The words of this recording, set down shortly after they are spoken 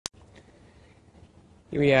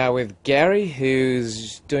Here we are with Gary,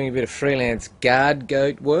 who's doing a bit of freelance guard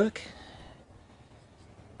goat work.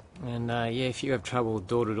 And yeah, if you have trouble with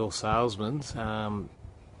door-to-door salesmen,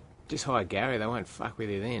 just hire Gary. They won't fuck with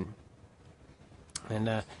you then. And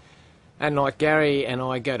at night, Gary and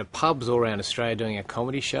I go to pubs all around Australia doing a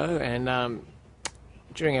comedy show. And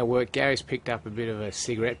during our work, Gary's picked up a bit of a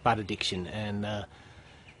cigarette butt addiction. And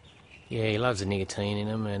yeah, he loves the nicotine in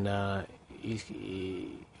them. And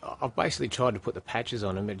I've basically tried to put the patches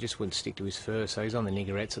on him, but it just wouldn't stick to his fur. So he's on the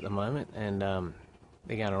nigarettes at the moment, and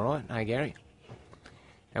they're going all right. Hey, Gary.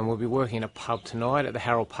 And we'll be working in a pub tonight at the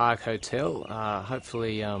Harold Park Hotel.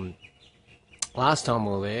 Hopefully, last time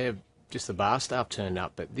we were there, just the bar staff turned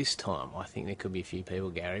up, but this time I think there could be a few people,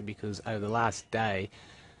 Gary, because over the last day,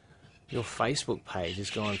 your Facebook page has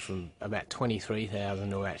gone from about 23,000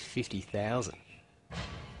 to about 50,000.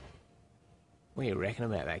 What do you reckon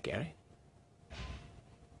about that, Gary?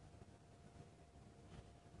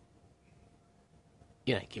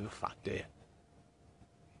 You don't give a fuck, do you?